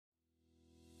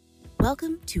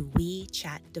Welcome to We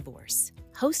Chat Divorce,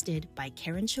 hosted by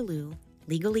Karen Chalou,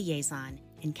 Legal Liaison,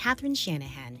 and Catherine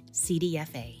Shanahan,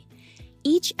 CDFA.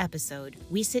 Each episode,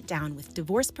 we sit down with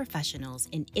divorce professionals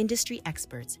and industry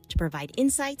experts to provide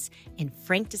insights and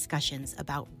frank discussions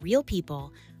about real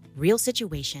people, real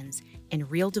situations,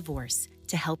 and real divorce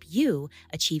to help you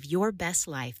achieve your best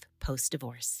life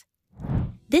post-divorce.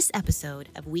 This episode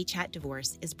of We Chat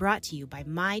Divorce is brought to you by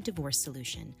My Divorce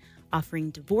Solution, offering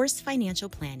divorce financial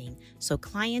planning so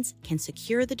clients can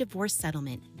secure the divorce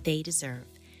settlement they deserve.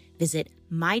 Visit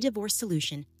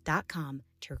mydivorcesolution.com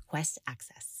to request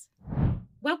access.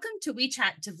 Welcome to We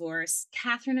Chat Divorce.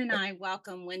 Catherine and I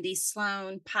welcome Wendy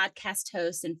Sloan, podcast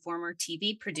host and former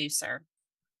TV producer.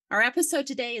 Our episode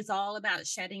today is all about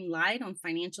shedding light on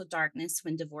financial darkness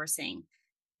when divorcing.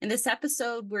 In this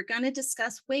episode, we're going to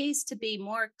discuss ways to be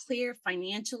more clear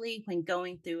financially when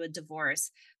going through a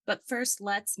divorce. But first,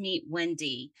 let's meet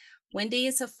Wendy. Wendy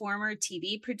is a former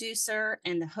TV producer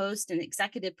and the host and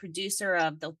executive producer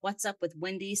of the What's Up with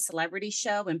Wendy celebrity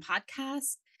show and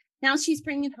podcast. Now she's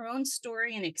bringing her own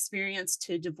story and experience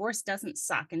to Divorce Doesn't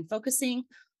Suck and focusing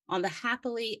on the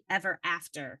happily ever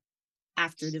after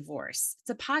divorce.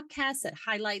 It's a podcast that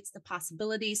highlights the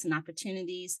possibilities and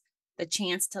opportunities, the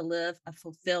chance to live a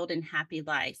fulfilled and happy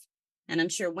life. And I'm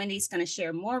sure Wendy's going to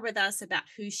share more with us about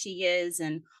who she is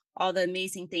and all the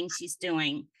amazing things she's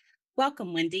doing.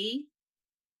 Welcome, Wendy.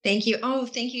 Thank you. Oh,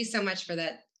 thank you so much for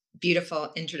that beautiful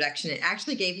introduction. It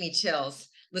actually gave me chills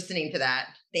listening to that.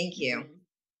 Thank you.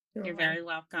 You're very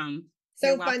welcome.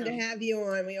 So fun to have you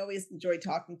on. We always enjoy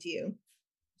talking to you.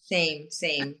 Same.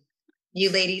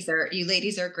 You ladies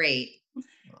are great.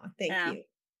 Oh, thank you.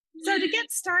 So to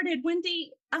get started,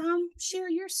 Wendy, share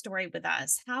your story with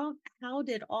us. How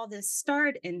did all this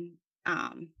start and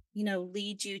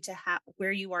lead you to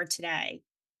where you are today?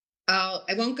 I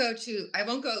won't go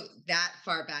that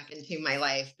far back into my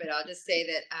life, but I'll just say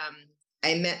that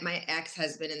I met my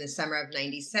ex-husband in the summer of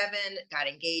 97, got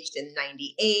engaged in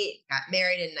 98, got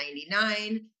married in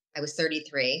 99. I was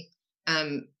 33.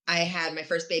 I had my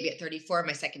first baby at 34,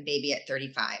 my second baby at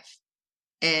 35.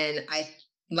 And I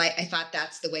thought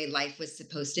that's the way life was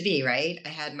supposed to be, right? I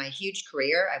had my huge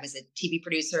career. I was a TV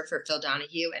producer for Phil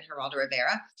Donahue and Geraldo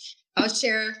Rivera. I'll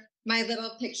share my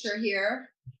little picture here.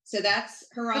 So that's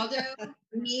Geraldo,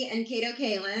 me, and Kato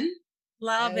Kaelin.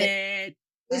 Love it.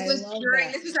 This was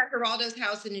at Geraldo's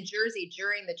house in New Jersey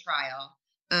during the trial.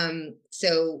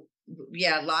 So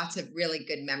yeah, lots of really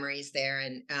good memories there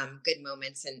and good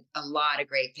moments and a lot of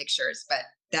great pictures, but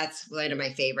that's one of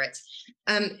my favorites.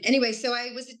 Anyway,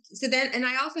 and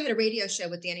I also had a radio show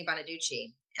with Danny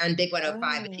Bonaducci on Big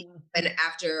 105. And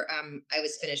after I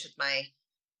was finished with my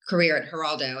career at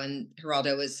Geraldo, and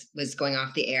Geraldo was going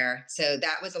off the air. So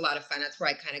that was a lot of fun. That's where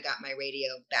I kind of got my radio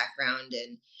background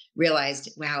and realized,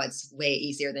 wow, it's way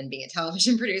easier than being a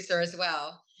television producer as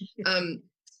well.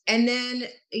 And then,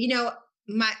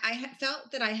 I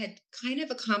felt that I had kind of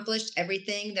accomplished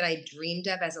everything that I dreamed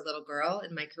of as a little girl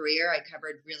in my career. I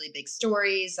covered really big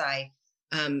stories. I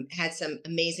had some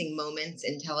amazing moments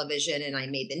in television, and I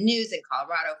made the news in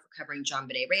Colorado for covering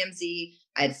JonBenet Ramsey.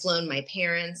 I had flown my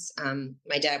parents.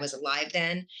 My dad was alive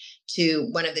then, to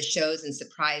one of the shows and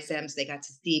surprised them. So they got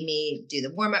to see me do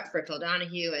the warm up for Phil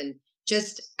Donahue. And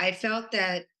I felt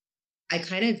that I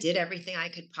kind of did everything I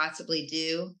could possibly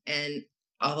do. And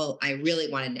all I really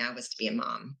wanted now was to be a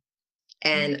mom.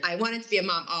 And I wanted to be a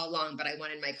mom all along, but I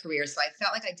wanted my career. So I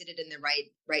felt like I did it in the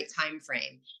right time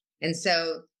frame. And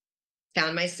so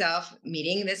found myself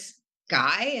meeting this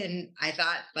guy, and I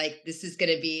thought, like, this is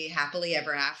going to be happily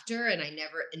ever after. And I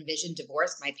never envisioned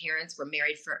divorce. My parents were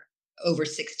married for over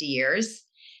 60 years.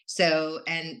 So,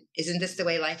 and isn't this the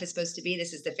way life is supposed to be?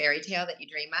 This is the fairy tale that you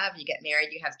dream of. You get married,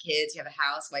 you have kids, you have a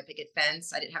house, white picket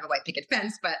fence. I didn't have a white picket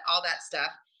fence, but all that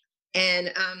stuff.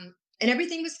 And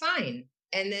everything was fine.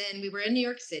 And then we were in New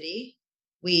York City.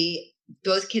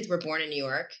 Both kids were born in New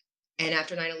York. And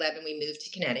after 9/11, we moved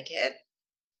to Connecticut.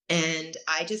 And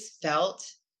I just felt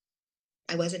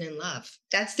I wasn't in love.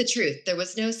 That's the truth. There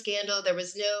was no scandal. There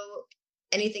was no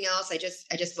anything else. I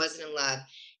just wasn't in love.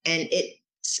 And it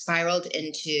spiraled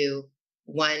into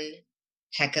one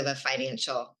heck of a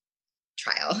financial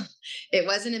trial. It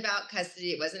wasn't about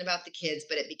custody. It wasn't about the kids,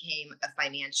 but it became a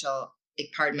financial,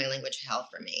 pardon my language, hell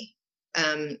for me.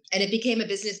 And it became a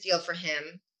business deal for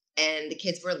him, and the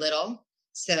kids were little.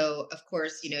 So of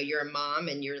course, you're a mom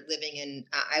and you're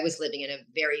I was living in a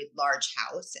very large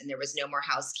house, and there was no more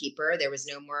housekeeper. There was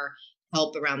no more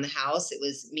help around the house. It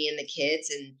was me and the kids,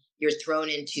 and you're thrown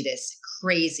into this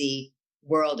crazy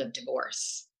world of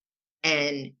divorce.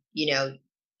 And,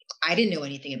 I didn't know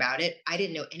anything about it. I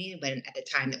didn't know anyone at the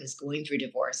time that was going through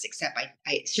divorce, except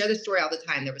I share the story all the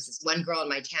time. There was this one girl in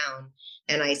my town,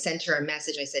 and I sent her a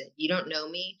message. I said, "You don't know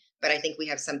me, but I think we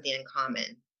have something in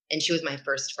common." And she was my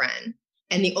first friend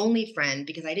and the only friend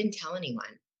because I didn't tell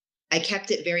anyone. I kept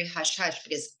it very hush hush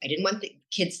because I didn't want the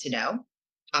kids to know,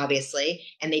 obviously,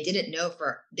 and they didn't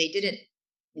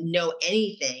know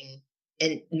anything.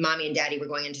 And mommy and daddy were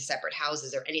going into separate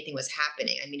houses or anything was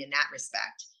happening. I mean, in that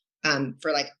respect,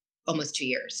 for like almost 2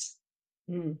 years.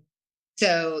 Mm.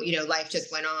 So, life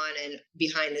just went on and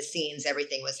behind the scenes,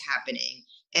 everything was happening.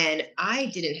 And I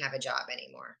didn't have a job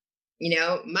anymore.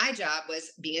 My job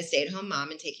was being a stay at home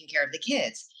mom and taking care of the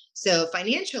kids. So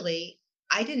financially,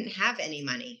 I didn't have any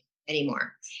money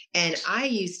anymore. And I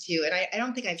used to, and I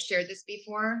don't think I've shared this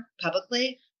before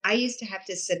publicly, I used to have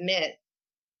to submit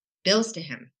bills to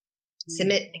him,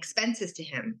 submit expenses to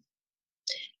him.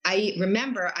 I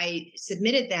remember I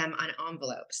submitted them on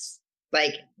envelopes.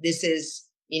 Like, this is,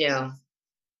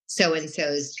 so and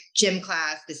so's gym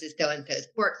class, this is so and so's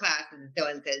sport class, this is so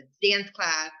and so's dance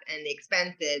class, and the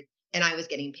expenses. And I was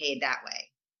getting paid that way.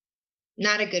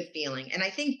 Not a good feeling. And I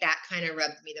think that kind of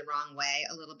rubbed me the wrong way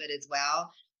a little bit as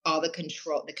well. All the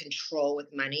control with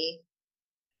money,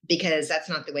 because that's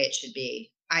not the way it should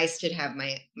be. I should have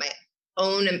my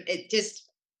own.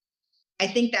 I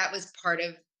think that was part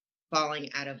of falling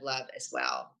out of love as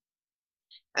well.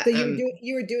 So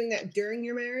you were doing that during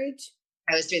your marriage?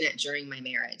 I was doing that during my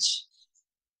marriage.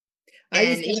 I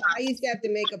used to have to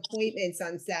make appointments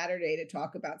on Saturday to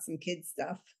talk about some kids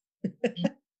stuff.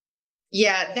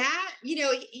 Yeah, that, he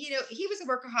was a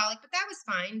workaholic, but that was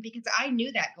fine because I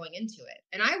knew that going into it.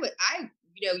 And I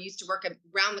used to work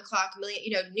around the clock,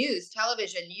 news,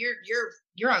 television,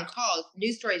 you're on call,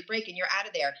 news stories breaking, you're out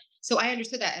of there. So I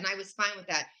understood that and I was fine with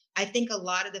that. I think a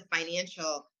lot of the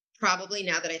financial, probably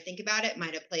now that I think about it,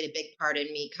 might have played a big part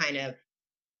in me kind of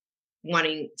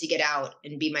wanting to get out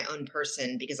and be my own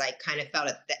person, because I kind of felt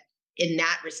that in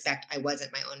that respect, I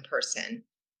wasn't my own person.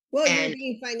 Well, you're And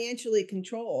being financially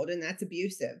controlled, and that's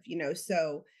abusive,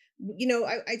 So,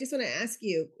 I just want to ask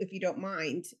you, if you don't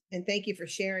mind, and thank you for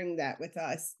sharing that with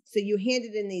us. So, you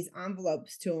handed in these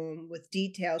envelopes to him with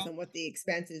details on what the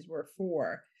expenses were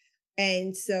for.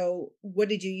 And so, what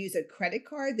did you use, a credit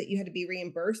card that you had to be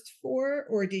reimbursed for,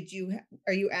 or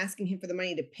are you asking him for the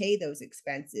money to pay those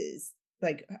expenses?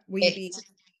 Like, will you be?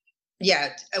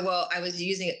 yeah, well, I was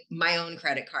using my own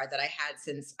credit card that I had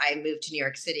since I moved to New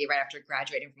York City right after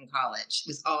graduating from college. It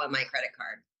was all on my credit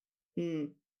card.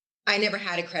 Hmm. I never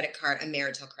had a credit card, a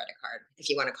marital credit card, if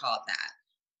you want to call it that.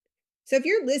 So if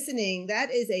you're listening,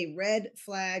 that is a red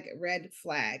flag, red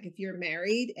flag. If you're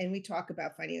married, and we talk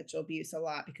about financial abuse a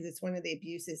lot because it's one of the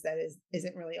abuses that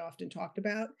isn't really often talked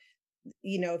about.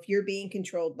 If you're being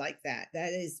controlled like that,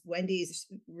 that is, Wendy's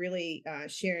really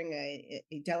sharing a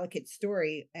delicate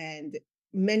story, and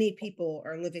many people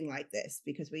are living like this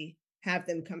because we have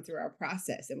them come through our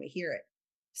process and we hear it.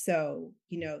 So,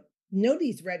 know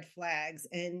these red flags,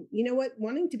 and you know what?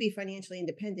 Wanting to be financially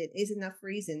independent is enough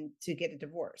reason to get a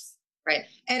divorce. Right.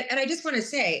 And I just want to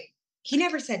say, he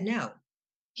never said no.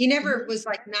 He never Mhm. was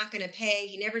like not going to pay.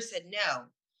 He never said no,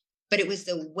 but it was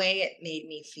the way it made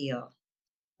me feel.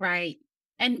 Right.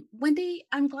 And Wendy,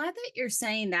 I'm glad that you're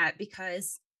saying that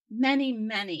because many,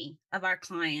 many of our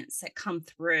clients that come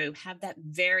through have that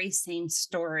very same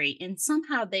story, and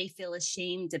somehow they feel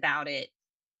ashamed about it,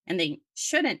 and they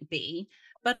shouldn't be.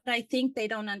 But I think they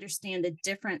don't understand the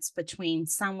difference between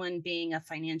someone being a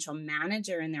financial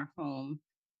manager in their home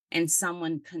and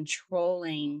someone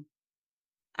controlling,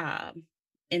 um,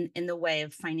 in the way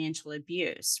of financial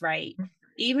abuse, right?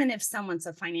 Even if someone's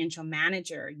a financial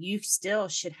manager, you still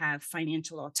should have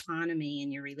financial autonomy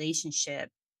in your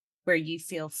relationship, where you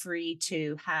feel free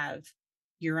to have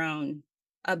your own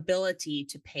ability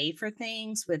to pay for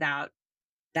things without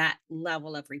that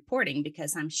level of reporting,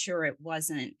 because I'm sure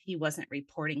he wasn't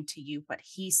reporting to you what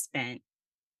he spent,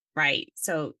 right?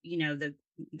 So,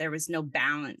 there was no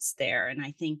balance there. And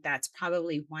I think that's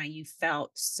probably why you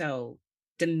felt so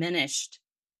diminished,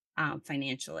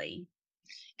 financially.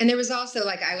 And there was also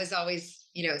like, I was always,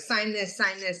 sign this,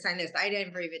 sign this, sign this. I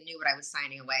never even knew what I was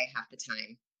signing away half the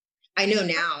time. I know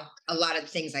now a lot of the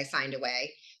things I signed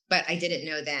away, but I didn't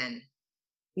know then.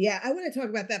 Yeah, I want to talk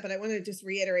about that, but I want to just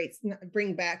reiterate,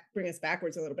 bring us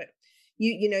backwards a little bit.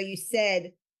 You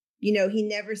said, he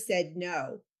never said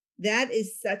no. That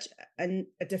is such a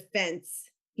defense,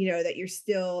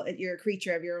 that you're a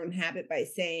creature of your own habit by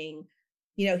saying,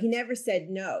 he never said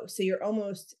no. So you're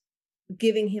almost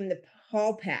giving him the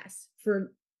hall pass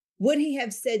for. Would he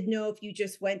have said no if you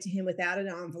just went to him without an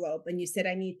envelope and you said,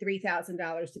 I need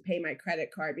 $3,000 to pay my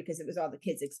credit card because it was all the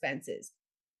kids' expenses?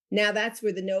 Now that's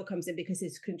where the no comes in because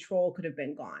his control could have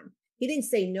been gone. He didn't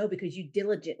say no because you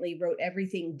diligently wrote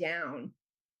everything down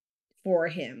for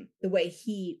him the way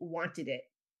he wanted it.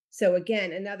 So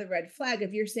again, another red flag.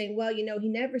 If you're saying, well, he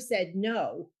never said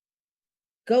no,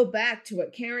 go back to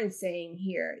what Karen's saying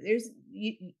here.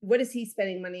 What is he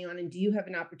spending money on? And do you have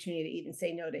an opportunity to even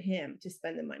say no to him to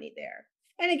spend the money there?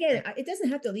 And again, it doesn't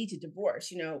have to lead to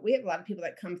divorce. We have a lot of people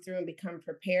that come through and become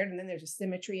prepared, and then there's a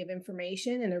symmetry of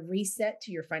information and a reset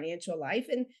to your financial life,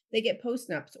 and they get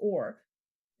post-nups, or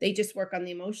they just work on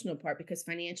the emotional part because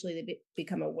financially they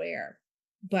become aware.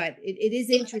 But it is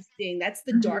interesting. That's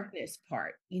the darkness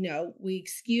part. We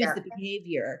excuse Yeah. the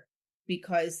behavior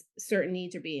because certain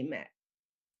needs are being met.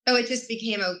 Oh, it just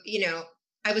became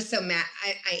I was so mad.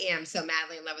 I am so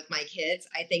madly in love with my kids.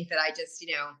 I think that I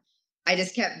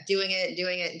just kept doing it,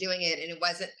 doing it, doing it. And it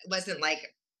wasn't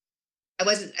like I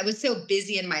was so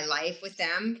busy in my life with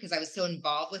them because I was so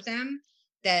involved with them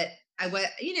that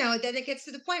then it gets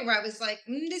to the point where I was like,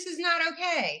 this is not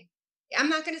okay. I'm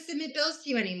not going to submit bills to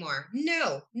you anymore.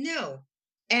 No, no.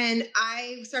 And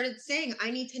I started saying,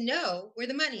 I need to know where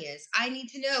the money is. I need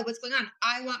to know what's going on.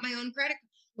 I want my own credit.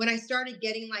 When I started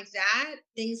getting like that,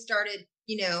 things started,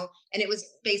 and it was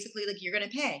basically like, you're going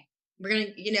to pay. We're going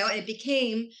to, and it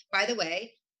became, by the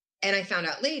way, and I found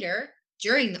out later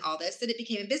during all this that it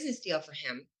became a business deal for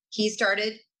him. He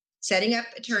started setting up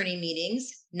attorney meetings,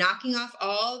 knocking off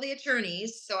all the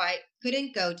attorneys so I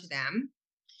couldn't go to them.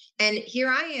 And here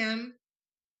I am,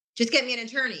 just get me an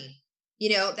attorney.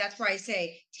 That's where I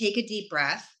say, take a deep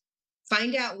breath,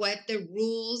 find out what the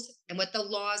rules and what the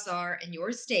laws are in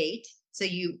your state so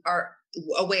you are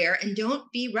aware, and don't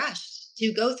be rushed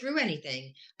to go through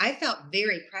anything. I felt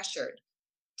very pressured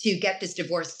to get this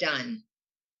divorce done.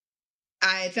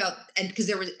 I felt, and because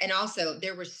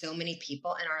there were so many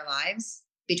people in our lives,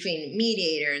 between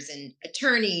mediators and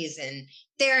attorneys and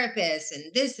therapists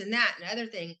and this and that and other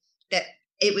thing, that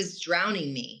it was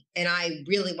drowning me. And I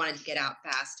really wanted to get out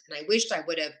fast. And I wished I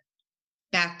would have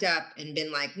backed up and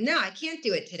been like, no, I can't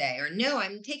do it today. Or no,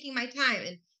 I'm taking my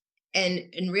time,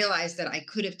 and realized that I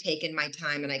could have taken my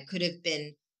time, and I could have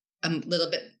been a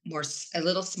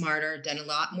little smarter, done a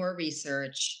lot more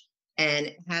research,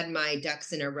 and had my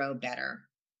ducks in a row better.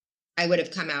 I would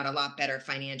have come out a lot better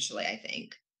financially, I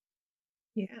think.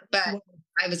 Yeah. But Well,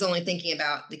 I was only thinking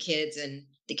about the kids, and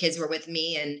the kids were with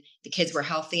me, and the kids were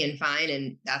healthy and fine.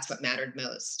 And that's what mattered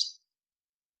most.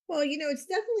 it's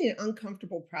definitely an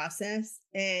uncomfortable process.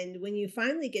 And when you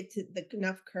finally get to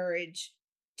enough courage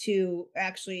to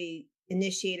actually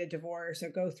initiate a divorce or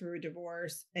go through a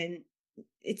divorce, and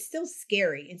it's still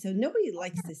scary. And so nobody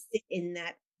likes to sit in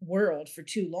that world for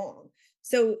too long.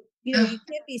 So, you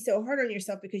can't be so hard on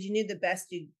yourself because you knew the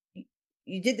best you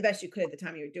did the best you could at the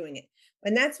time you were doing it.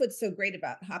 And that's what's so great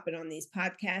about hopping on these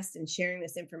podcasts and sharing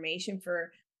this information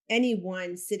for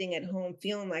anyone sitting at home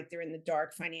feeling like they're in the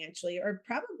dark financially, or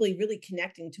probably really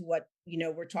connecting to what,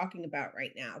 we're talking about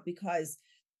right now, because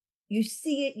you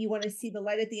see it, you want to see the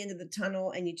light at the end of the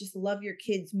tunnel, and you just love your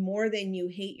kids more than you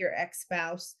hate your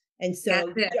ex-spouse. And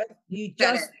so That's it. you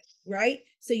Said just, it. right?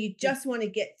 So you just want to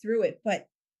get through it. But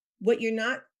what you're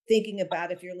not thinking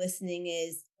about, if you're listening,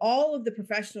 is all of the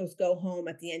professionals go home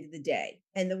at the end of the day.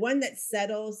 And the one that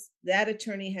settles, that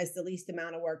attorney has the least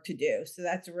amount of work to do. So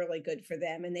that's really good for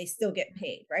them. And they still get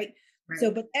paid, right? So,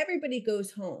 Right. but everybody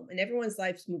goes home and everyone's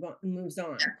lives moves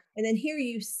on. And then here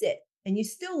you sit and you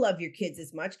still love your kids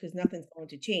as much because nothing's going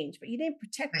to change, but you didn't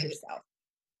protect Right. yourself.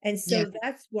 And Yeah. so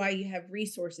that's why you have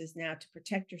resources now to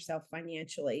protect yourself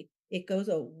financially. It goes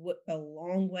a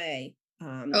long way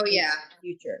Oh in yeah. the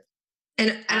future.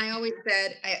 And I always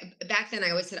said, back then I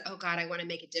always said, oh God, I want to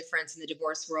make a difference in the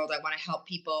divorce world. I want to help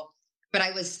people. But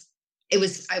it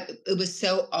was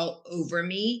so all over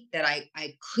me that I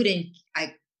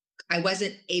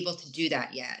wasn't able to do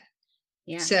that yet.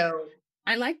 Yeah. So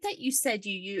I like that you said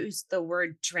you used the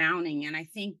word drowning. And I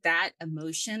think that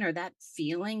emotion or that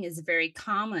feeling is very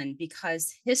common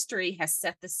because history has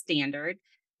set the standard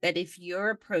that if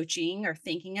you're approaching or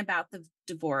thinking about the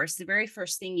divorce, the very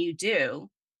first thing you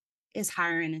do is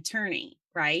hire an attorney,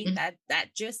 right? Mhm.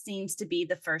 That just seems to be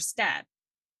the first step.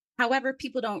 However,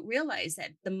 people don't realize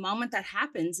that the moment that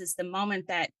happens is the moment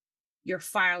that you're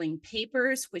filing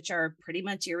papers, which are pretty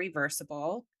much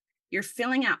irreversible. You're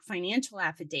filling out financial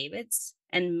affidavits,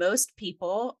 and most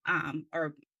people,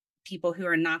 or people who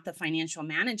are not the financial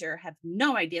manager, have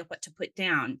no idea what to put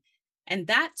down. And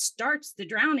that starts the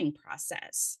drowning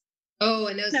process. Oh,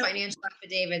 and those No, financial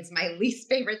affidavits, my least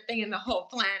favorite thing in the whole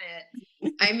planet.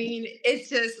 I mean, it's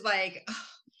just like,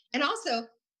 and also,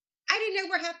 I didn't know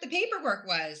where half the paperwork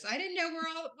was. I didn't know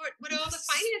what all the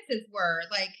finances were.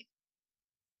 Like,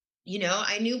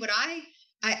 I knew what I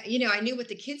knew what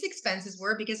the kids' expenses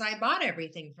were because I bought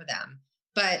everything for them.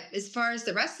 But as far as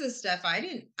the rest of the stuff, I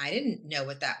didn't know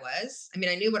what that was. I mean,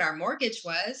 I knew what our mortgage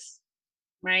was.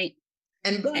 Right.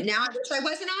 And Well, now I wish I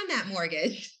wasn't on that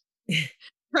mortgage.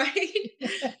 Right?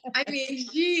 I mean,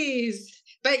 geez.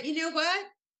 But you know what?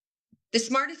 The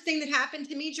smartest thing that happened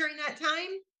to me during that time,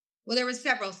 well, there was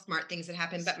several smart things that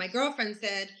happened, but my girlfriend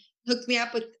said, hooked me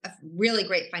up with a really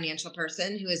great financial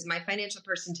person who is my financial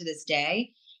person to this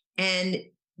day. And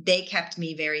they kept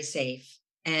me very safe.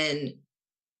 And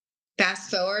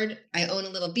fast forward, I own a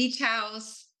little beach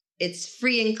house. It's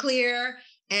free and clear.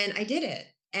 And I did it.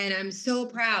 And I'm so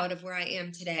proud of where I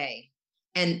am today.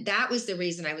 And that was the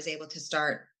reason I was able to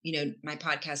start, my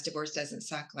podcast, Divorce Doesn't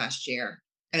Suck, last year.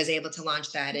 I was able to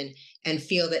launch that and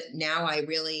feel that now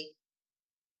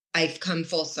I've come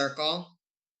full circle.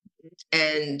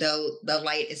 And the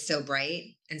light is so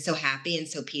bright and so happy and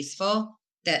so peaceful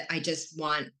that I just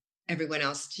want everyone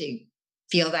else to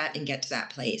feel that and get to that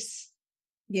place.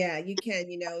 yeah, you can,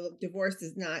 divorce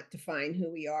does not define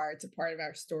who we are. It's a part of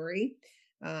our story.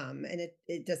 And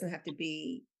it doesn't have to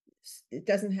be, it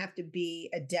doesn't have to be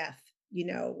a death,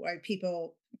 like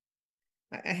people,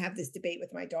 I have this debate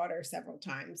with my daughter several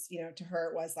times. To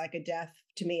her it was like a death.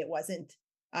 To me, it wasn't.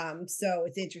 So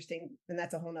it's interesting, and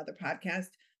that's a whole nother podcast.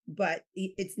 But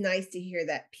it's nice to hear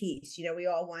that peace. We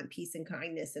all want peace and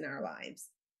kindness in our lives.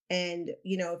 And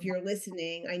if you're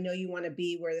listening, I know you want to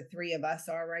be where the three of us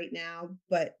are right now,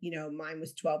 but mine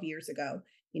was 12 years ago.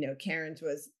 Karen's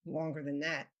was longer than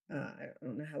that. I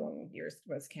don't know how long yours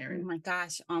was, Oh Karen. my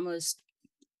gosh, almost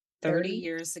 30 30.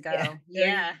 years Yeah, ago. 30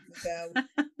 Yeah. years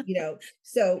ago.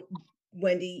 So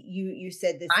Wendy, you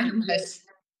said this. I was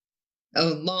a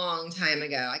long time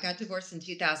ago. I got divorced in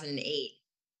 2008.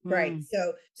 Right. Mm,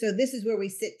 So this is where we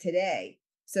sit today.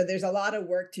 So there's a lot of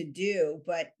work to do,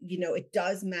 but it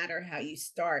does matter how you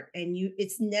start, and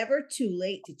it's never too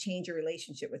late to change your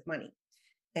relationship with money.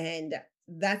 And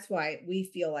that's why we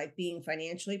feel like being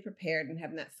financially prepared and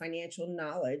having that financial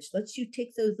knowledge lets you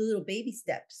take those little baby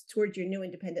steps towards your new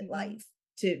independent life,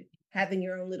 to having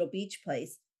your own little beach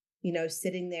place,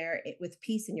 sitting there with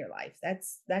peace in your life.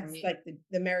 That's Right. like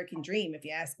the American dream, if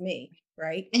you ask me,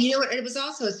 right? And you know what? It was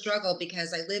also a struggle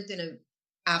because I lived in an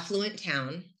affluent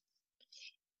town.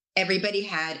 Everybody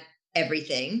had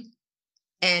everything.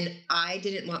 And I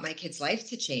didn't want my kids' life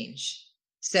to change.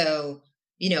 So,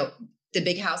 you know, the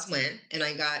big house went and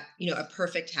I got, a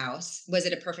perfect house. Was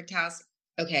it a perfect house?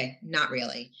 Okay, not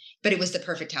really. But it was the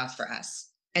perfect house for us.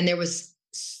 And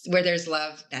where there's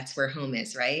love, that's where home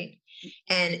is, right?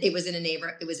 And it was in a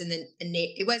neighbor, it was in the,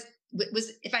 it was,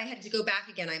 if I had to go back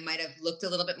again, I might have looked a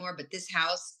little bit more, but this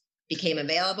house became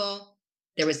available.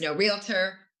 There was no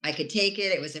realtor. I could take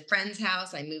it. It was a friend's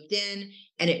house. I moved in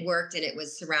and it worked, and it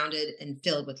was surrounded and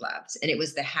filled with love, and it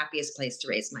was the happiest place to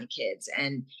raise my kids.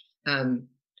 And um,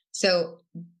 so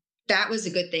that was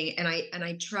a good thing. And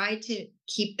I tried to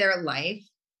keep their life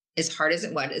as hard as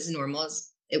it was, as normal as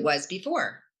it was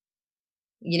before.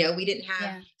 We didn't have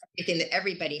yeah. everything that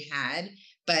everybody had,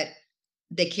 but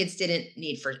the kids didn't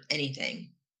need for anything.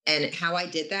 And how I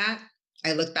did that,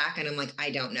 I look back and I'm like,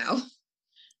 I don't know.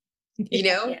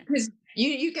 Yeah. Because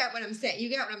you got what I'm saying.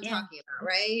 You got what I'm Yeah. talking about,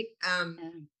 right? Yeah.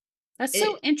 That's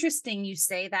so It interesting you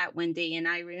say that, Wendy. And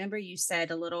I remember you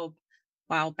said a little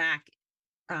while back,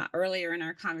 earlier in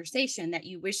our conversation, that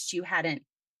you wished you hadn't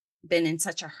been in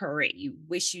such a hurry. You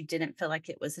wish you didn't feel like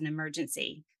it was an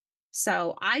emergency.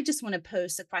 So I just want to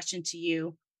pose the question to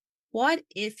you. What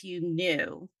if you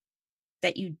knew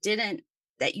that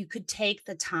that you could take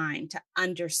the time to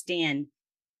understand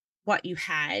what you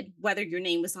had, whether your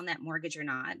name was on that mortgage or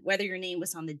not, whether your name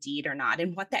was on the deed or not,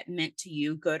 and what that meant to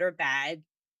you, good or bad,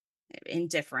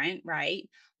 indifferent, right?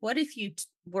 What if you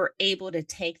were able to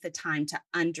take the time to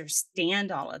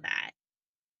understand all of that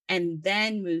and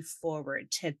then move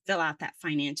forward to fill out that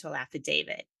financial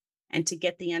affidavit and to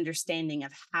get the understanding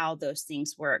of how those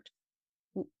things worked?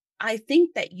 I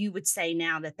think that you would say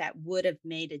now that that would have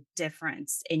made a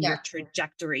difference in your Yeah.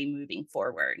 trajectory moving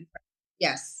forward.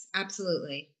 Yes,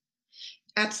 absolutely.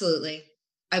 Absolutely.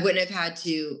 I wouldn't have had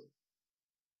to,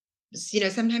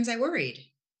 sometimes I worried.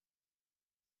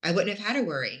 I wouldn't have had to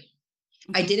worry.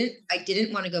 Mhm. I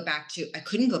didn't want to go back to I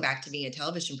couldn't go back to being a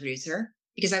television producer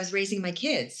because I was raising my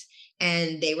kids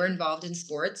and they were involved in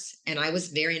sports and I was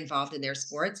very involved in their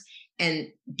sports,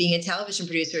 and being a television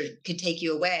producer could take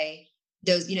you away.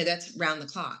 That's round the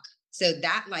clock. So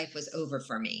that life was over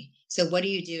for me. So what do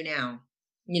you do now?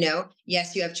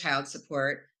 Yes, you have child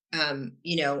support. And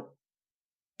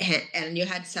you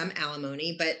had some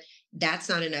alimony, but that's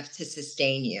not enough to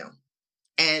sustain you.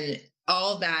 And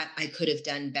all that I could have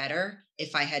done better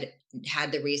if I had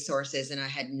had the resources and I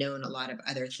had known a lot of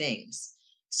other things.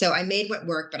 So I made what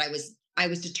work, but I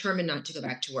was determined not to go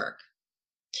back to work.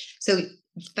 So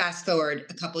fast forward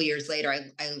a couple years later,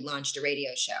 I launched a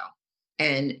radio show,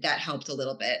 and that helped a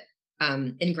little bit.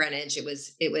 In Greenwich,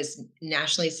 it was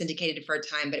nationally syndicated for a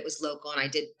time, but it was local, and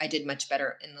I did much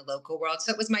better in the local world.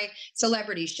 So it was my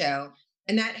celebrity show,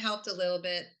 and that helped a little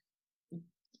bit,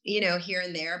 here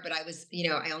and there. But I was,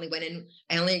 I only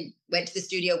went to the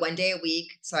studio one day a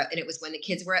week. So, and it was when the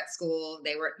kids were at school.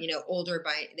 They were, they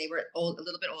were old, a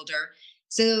little bit older.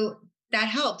 So that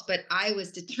helped. But I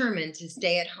was determined to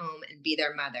stay at home and be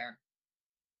their mother.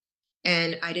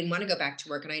 And I didn't want to go back to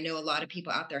work. And I know a lot of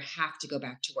people out there have to go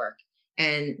back to work,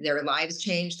 and their lives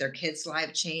change, their kids'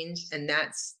 lives change. And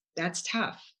that's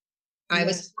tough. I Yeah.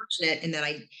 was fortunate in that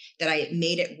I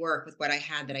made it work with what I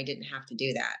had, that I didn't have to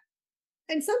do that.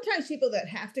 And sometimes people that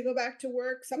have to go back to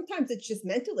work, sometimes it's just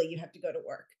mentally you have to go to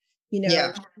work.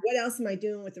 Yeah. What else am I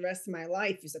doing with the rest of my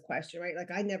life is a question, right?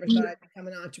 Like I never thought Mhm. I'd become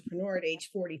an entrepreneur at age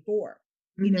 44.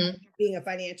 Mhm. Being a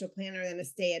financial planner and a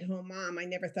stay-at-home mom, I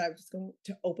never thought I was going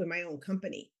to open my own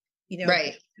company. But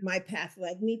Right. my path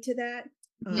led me to that,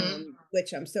 Mhm.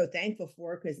 which I'm so thankful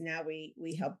for because now we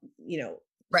help, so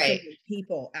Right. many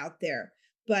people out there.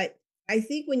 But I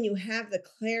think when you have the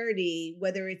clarity,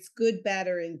 whether it's good, bad,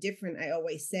 or indifferent, I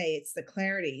always say it's the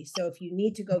clarity. So if you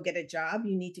need to go get a job,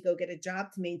 you need to go get a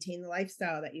job to maintain the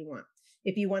lifestyle that you want.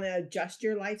 If you want to adjust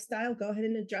your lifestyle, go ahead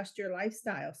and adjust your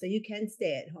lifestyle so you can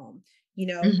stay at home,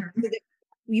 Mhm. so that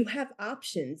you have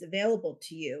options available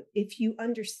to you if you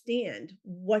understand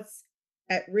what's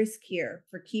at risk here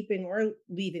for keeping or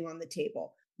leaving on the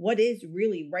table, what is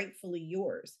really rightfully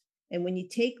yours. And when you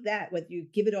take that, whether you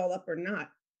give it all up or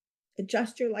not,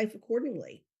 adjust your life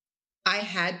accordingly. I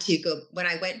had to go when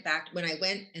I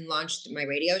went and launched my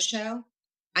radio show.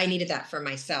 I needed that for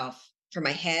myself, for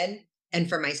my head, and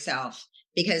for myself,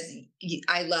 because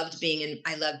I loved being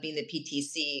the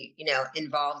PTC,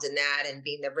 involved in that, and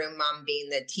being the room mom, being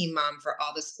the team mom for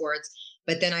all the sports.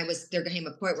 But then there came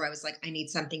a point where I was like, I need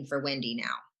something for Wendy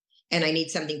now. And I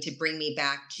need something to bring me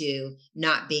back to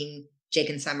not being Jake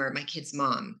and Summer, my kid's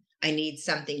mom. I need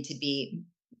something to be,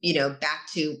 back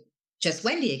to just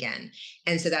Wendy again.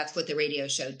 And so that's what the radio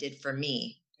show did for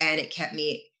me. And it kept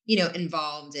me,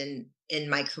 involved in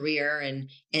my career and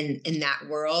in that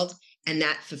world. And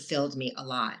that fulfilled me a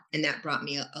lot. And that brought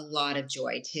me a lot of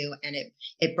joy too. And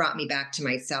it brought me back to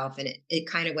myself. And it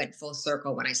kind of went full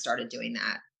circle when I started doing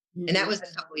that. And that Mhm. was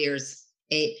a couple years,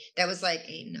 that was like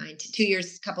 8, 9, 2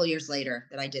 years, couple years later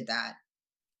that I did that.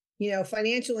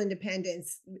 Financial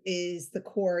independence is the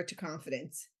core to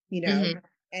confidence, Hmm.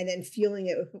 and then fueling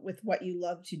it with what you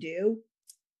love to do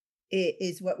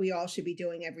is what we all should be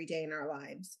doing every day in our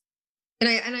lives. And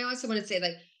I also want to say,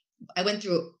 like, I went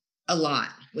through a lot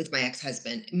with my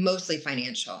ex-husband, mostly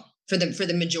financial for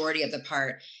the majority of the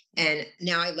part. And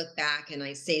now I look back and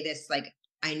I say this, like,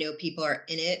 I know people are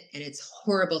in it, and it's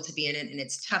horrible to be in it, and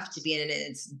it's tough to be in it,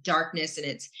 and it's darkness, and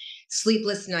it's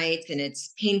sleepless nights, and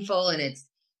it's painful, and it's,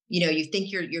 you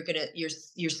think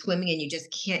you're swimming and you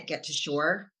just can't get to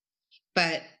shore.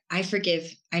 But I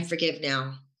forgive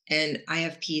now, and I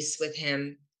have peace with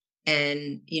him.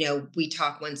 And we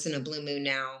talk once in a blue moon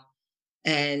now.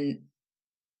 And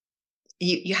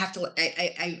you have to,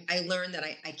 I learned that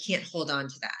I can't hold on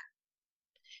to that.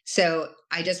 So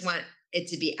I just want it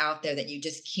to be out there that you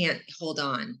just can't hold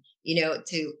on,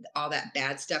 to all that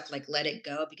bad stuff. Like, let it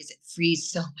go, because it frees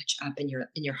so much up in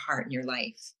your heart and your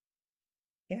life.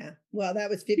 Yeah. Well, that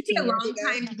was It took 15 me a years long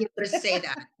time to be able to say ago.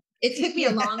 that. It took me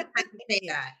a long Yeah. time to say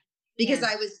that, because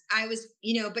Yeah. I was,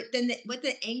 but then what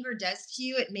the anger does to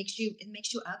you, it makes you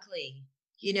ugly,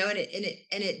 and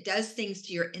it does things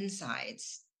to your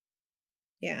insides.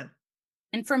 Yeah.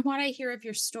 And from what I hear of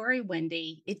your story,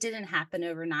 Wendy, it didn't happen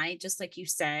overnight, just like you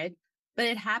said, but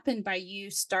it happened by you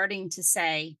starting to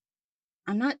say,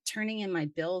 I'm not turning in my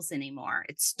bills anymore.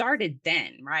 It started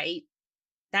then, right?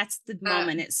 That's the Uh,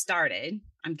 moment it started,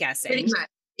 I'm Pretty guessing. much.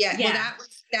 Yeah. Well, Yeah.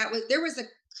 that was there was a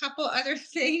couple other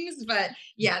things, but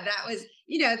yeah, that was,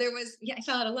 there was, yeah, I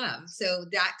fell out of love. So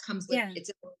that comes with Yeah. its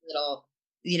own little,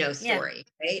 Yeah. story,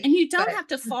 right? And you don't But have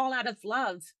to fall out of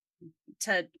love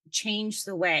to change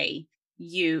the way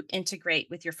you integrate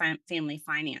with your family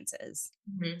finances.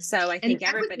 Mhm. So I And think I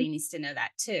was everybody needs to know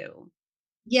that too.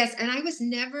 yes, and I was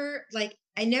never like,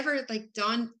 I never like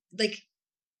dawned like,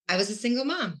 I was a single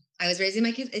mom. I was raising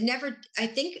my kids. I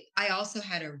think I also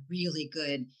had a really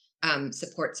good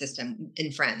support system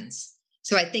in friends.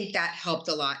 So I think that helped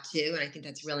a lot too. And I think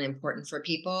that's really important for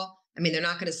people. I mean, they're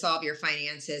not going to solve your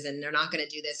finances, and they're not going to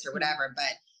do this or Mhm. whatever,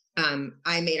 but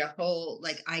I made a whole,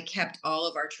 like, I kept all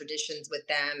of our traditions with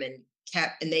them, and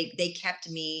they kept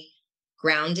me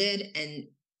grounded and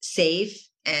safe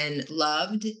and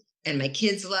loved, and my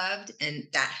kids loved, and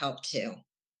that helped too.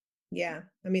 Yeah.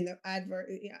 I mean, the advert,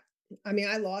 yeah. I mean,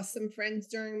 I lost some friends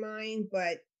during mine,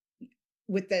 but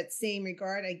with that same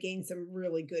regard, I gained some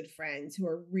really good friends who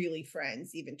are really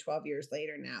friends, even 12 years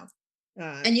later now.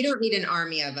 And you don't need an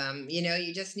army of them,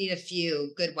 you just need a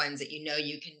few good ones that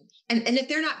you can. And if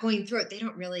they're not going through it, they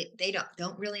don't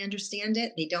really understand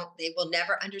it. They will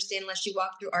never understand unless you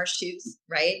walk through our shoes,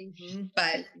 right? Mhm.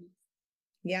 But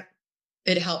Yep.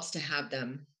 it helps to have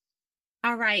them.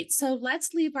 All right. So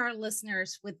let's leave our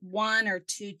listeners with one or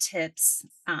two tips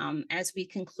as we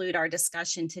conclude our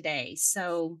discussion today.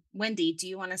 So, Wendy, do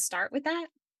you want to start with that?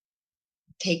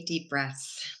 Take deep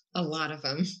breaths, a lot of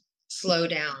them. Slow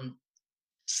down.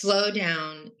 Slow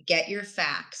down, get your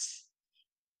facts,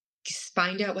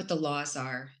 find out what the laws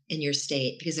are in your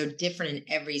state because they're different in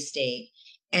every state.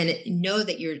 And know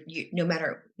that no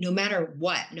matter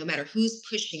what, no matter who's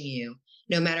pushing you,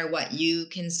 no matter what, you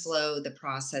can slow the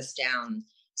process down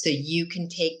so you can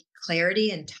take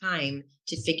clarity and time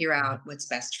to figure out what's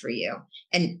best for you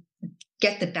and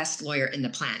get the best lawyer in the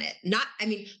planet.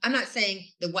 I'm not saying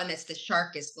the one that's the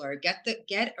sharkest lawyer. Get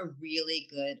a really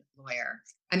good lawyer.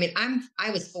 I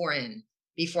was 4 in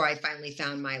before I finally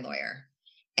found my lawyer.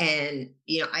 And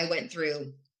I went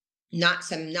through not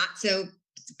so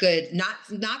good, not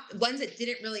ones that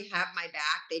didn't really have my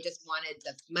back. They just wanted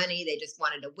the money, they just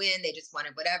wanted to win, they just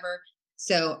wanted whatever.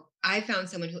 So I found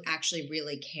someone who actually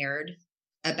really cared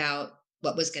about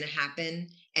what was going to happen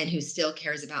and who still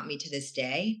cares about me to this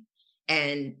day.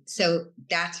 And so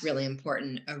that's really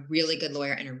important. A really good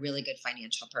lawyer and a really good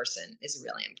financial person is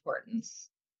really important.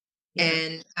 Yeah.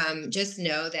 And just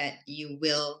know that you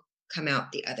will come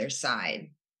out the other side.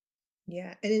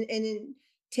 Yeah. And in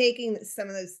taking some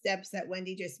of those steps that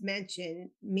Wendy just mentioned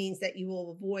means that you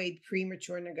will avoid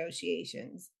premature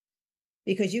negotiations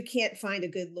because you can't find a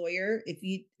good lawyer if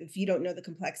you don't know the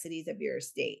complexities of your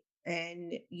estate.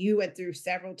 And you went through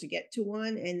several to get to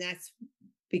one, and that's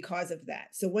because of that.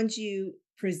 So once you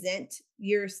present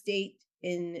your estate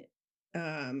in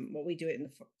what we do it in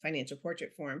the financial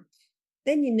portrait form,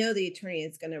 then you know the attorney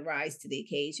is going to rise to the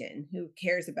occasion who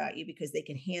cares about you because they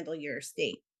can handle your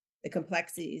estate, the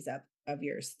complexities of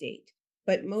your estate.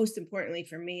 But most importantly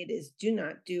for me, it is do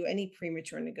not do any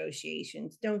premature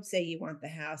negotiations. Don't say you want the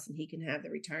house and he can have the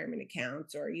retirement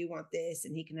accounts, or you want this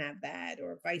and he can have that,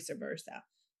 or vice versa,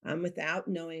 without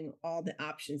knowing all the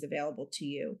options available to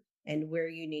you and where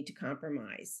you need to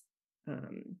compromise.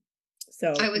 Um, I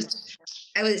so, was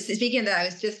I was speaking of that, I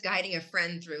was just guiding a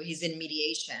friend through, he's in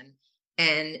mediation.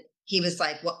 And he was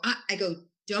like, well, I go,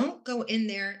 don't go in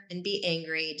there and be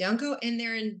angry. Don't go in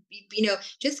there and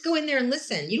just go in there and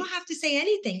listen. You don't have to say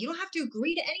anything. You don't have to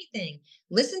agree to anything.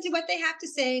 Listen to what they have to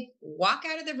say. Walk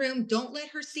out of the room. Don't let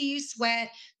her see you sweat.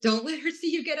 Don't let her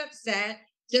see you get upset.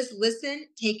 Just listen,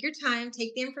 take your time,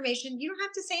 take the information. You don't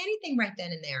have to say anything right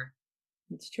then and there.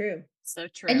 it's true. So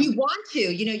And true. you want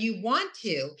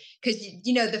to, because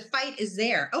the fight is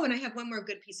there. Oh, and I have one more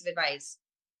good piece of advice.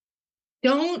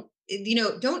 Don't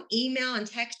email and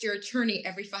text your attorney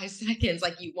every 5 seconds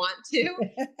like you want to.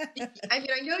 I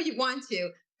know you want to,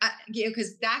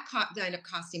 because that ended up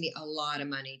costing me a lot of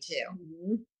money too.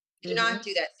 Mhm. Do not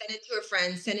do that. Send it to a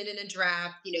friend, send it in a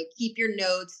draft, keep your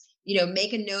notes,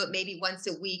 make a note maybe once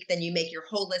a week, then you make your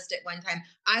whole list at one time.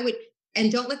 And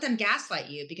don't let them gaslight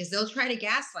you, because they'll try to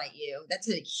gaslight you. That's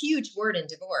a huge word in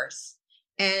divorce.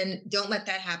 And don't let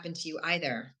that happen to you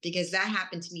either, because that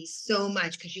happened to me so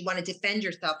much, because you want to defend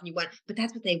yourself but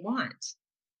that's what they want.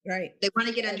 Right. They want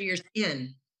to get under your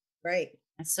skin. Right.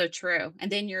 That's so true. And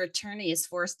then your attorney is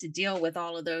forced to deal with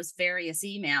all of those various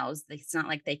emails. It's not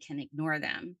like they can ignore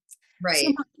them. So, Right.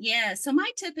 yeah. So,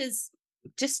 my tip is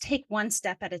just take one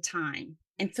step at a time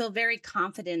and feel very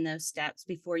confident in those steps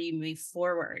before you move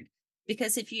forward.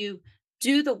 Because if you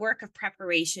do the work of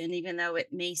preparation, even though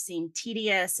it may seem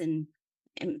tedious and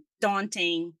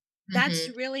daunting, that's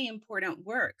Hmm. really important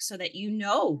work so that you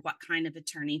know what kind of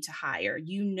attorney to hire.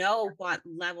 You know what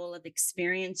level of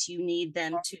experience you need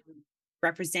them to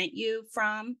represent you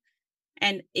from.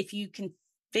 And if you can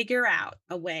figure out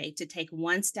a way to take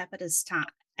one step at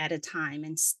a time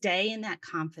and stay in that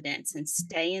confidence and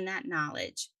stay in that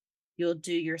knowledge, you'll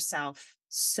do yourself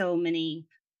so many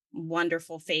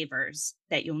wonderful favors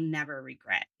that you'll never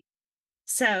regret.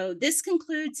 So, this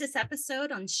concludes this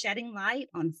episode on shedding light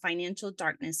on financial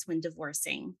darkness when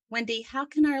divorcing. Wendy, how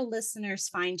can our listeners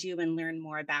find you and learn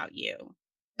more about you?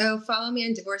 Oh, follow me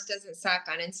on Divorce Doesn't Suck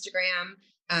on Instagram.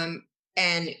 Um,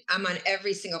 and I'm on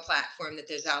every single platform that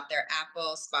there's out there: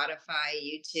 Apple, Spotify,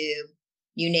 YouTube,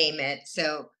 you name it.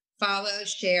 So follow,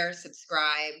 share,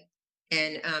 subscribe,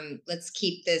 and let's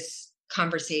keep this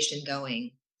conversation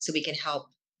going so we can help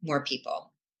more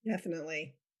people.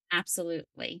 Definitely.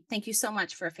 Absolutely. Thank you so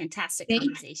much for a fantastic Thank,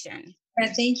 conversation.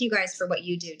 thank you guys for what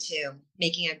you do too,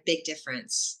 making a big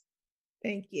difference.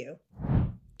 Thank you.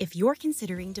 If you're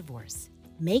considering divorce,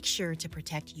 make sure to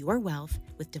protect your wealth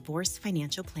with divorce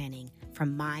financial planning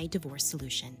from My Divorce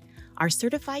Solution. Our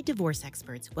certified divorce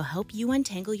experts will help you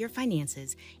untangle your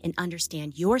finances and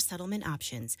understand your settlement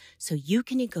options so you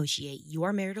can negotiate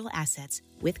your marital assets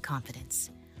with confidence.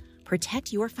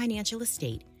 Protect your financial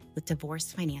estate with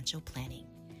divorce financial planning.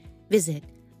 Visit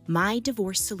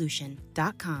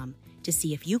mydivorcesolution.com to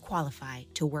see if you qualify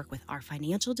to work with our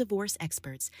financial divorce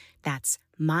experts. That's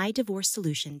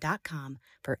mydivorcesolution.com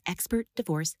for expert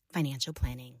divorce financial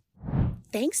planning.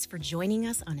 Thanks for joining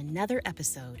us on another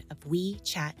episode of We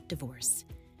Chat Divorce.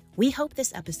 We hope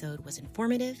this episode was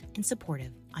informative and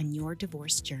supportive on your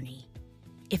divorce journey.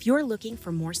 If you're looking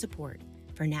for more support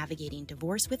for navigating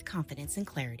divorce with confidence and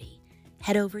clarity,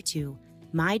 head over to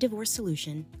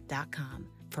mydivorcesolution.com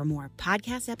for more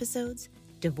podcast episodes,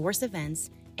 divorce events,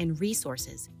 and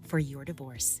resources for your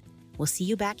divorce. We'll see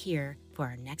you back here for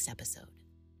our next episode.